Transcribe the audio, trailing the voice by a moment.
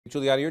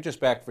Giuliani, you're just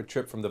back for a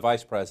trip from the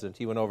vice president.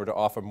 He went over to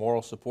offer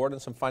moral support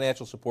and some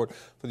financial support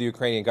for the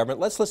Ukrainian government.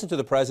 Let's listen to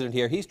the president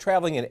here. He's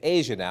traveling in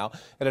Asia now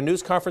at a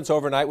news conference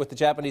overnight with the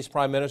Japanese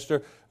Prime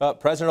Minister.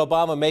 President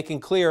Obama making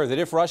clear that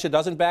if Russia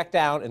doesn't back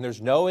down, and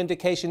there's no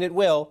indication it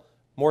will,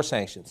 more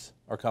sanctions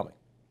are coming.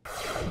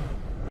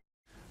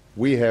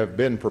 We have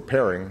been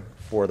preparing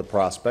for the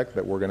prospect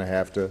that we're going to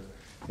have to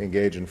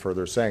engage in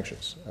further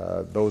sanctions.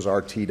 Those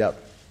are teed up.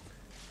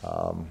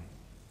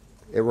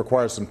 It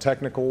requires some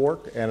technical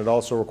work, and it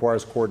also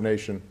requires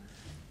coordination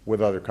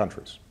with other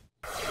countries.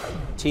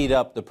 Teed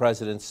up, the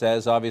president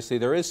says. Obviously,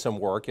 there is some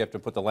work. You have to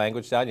put the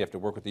language down. You have to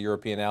work with the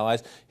European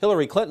allies.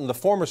 Hillary Clinton, the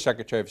former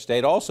Secretary of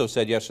State, also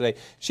said yesterday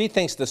she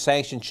thinks the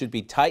sanctions should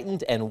be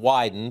tightened and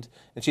widened.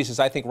 And she says,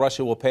 I think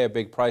Russia will pay a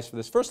big price for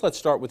this. First, let's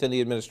start within the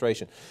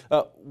administration.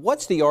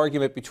 What's the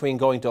argument between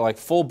going to like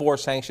full-bore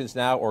sanctions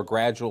now or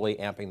gradually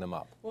amping them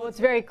up? Well, it's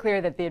very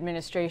clear that the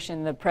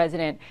administration, the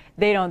president,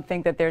 they don't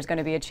think that there's going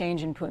to be a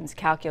change in Putin's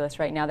calculus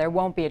right now. There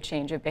won't be a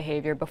change of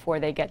behavior before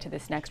they get to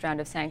this next round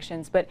of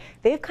sanctions. But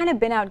they've kind of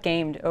been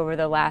outgamed over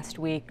the last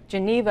week.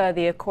 Geneva,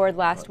 the accord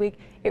last week,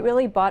 it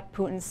really bought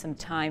Putin some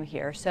time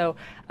here. So,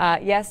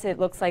 yes, it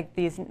looks like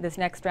this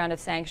next round of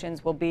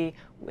sanctions will be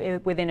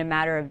within a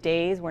matter of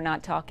days. We're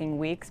not talking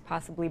weeks,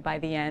 possibly by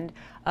the end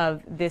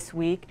of this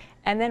week.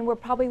 And then we're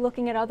probably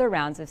looking at other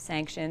rounds of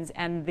sanctions.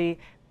 And the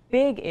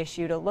big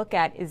issue to look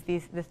at is the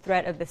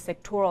threat of the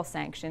sectoral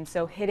sanctions,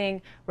 so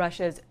hitting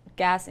Russia's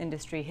gas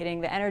industry, hitting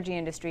the energy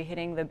industry,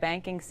 hitting the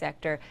banking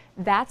sector.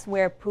 That's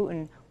where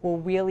Putin will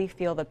really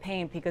feel the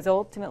pain, because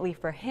ultimately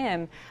for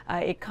him,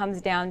 it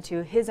comes down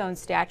to his own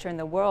stature in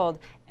the world,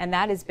 and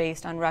that is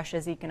based on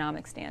Russia's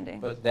economic standing.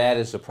 But that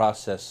is a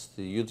process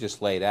that you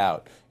just laid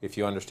out. If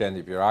you understand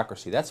the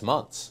bureaucracy, that's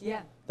months.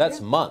 Yeah. That's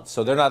months.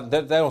 So they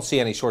don't see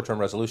any short-term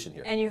resolution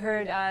here. And you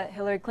heard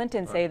Hillary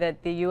Clinton say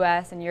that the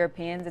U.S. and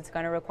Europeans, it's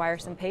going to require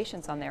some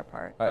patience on their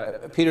part.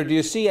 Peter, do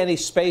you see any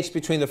space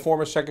between the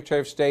former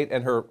Secretary of State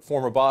and her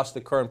former boss,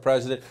 the current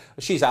president?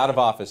 She's out of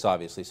office,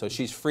 obviously, so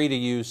she's free to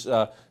use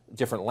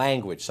different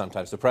language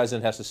sometimes. The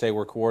president has to say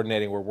we're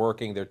coordinating, we're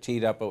working, they're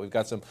teed up, but we've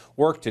got some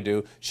work to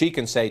do. She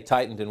can say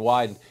tightened and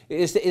widened.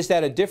 Is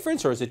that a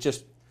difference, or is it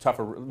just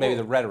tougher? Maybe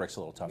the rhetoric's a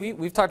little tougher.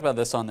 We've talked about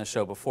this on this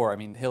show before. I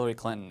mean, Hillary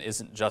Clinton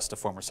isn't just a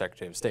former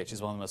Secretary of State.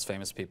 She's one of the most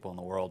famous people in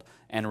the world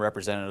and a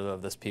representative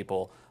of this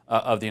people,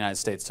 of the United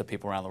States to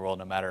people around the world,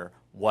 no matter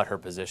what her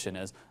position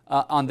is.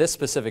 On this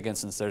specific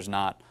instance, there's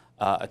not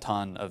a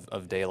ton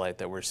of daylight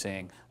that we're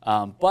seeing.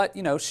 But,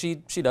 you know, she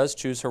does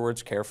choose her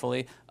words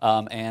carefully.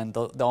 And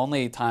the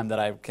only time that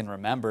I can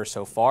remember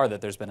so far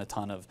that there's been a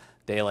ton of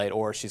daylight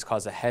or she's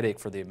caused a headache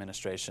for the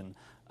administration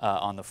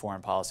on the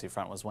foreign policy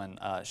front was when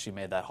she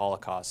made that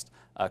Holocaust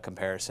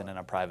comparison in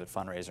a private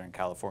fundraiser in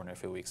California a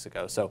few weeks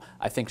ago. So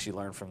I think she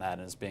learned from that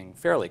and is being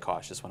fairly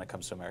cautious when it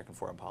comes to American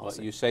foreign policy.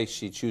 Well, you say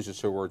she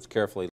chooses her words carefully.